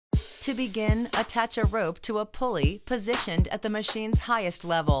To begin, attach a rope to a pulley positioned at the machine's highest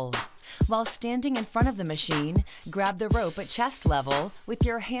level. While standing in front of the machine, grab the rope at chest level with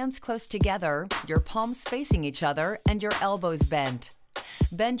your hands close together, your palms facing each other, and your elbows bent.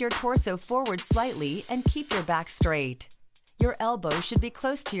 Bend your torso forward slightly and keep your back straight. Your elbow should be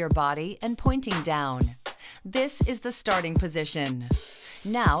close to your body and pointing down. This is the starting position.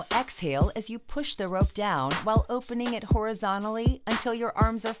 Now exhale as you push the rope down while opening it horizontally until your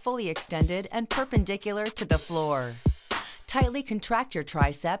arms are fully extended and perpendicular to the floor. Tightly contract your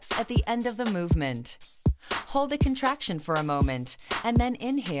triceps at the end of the movement. Hold a contraction for a moment and then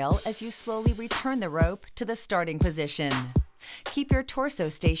inhale as you slowly return the rope to the starting position. Keep your torso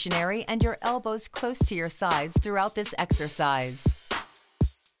stationary and your elbows close to your sides throughout this exercise.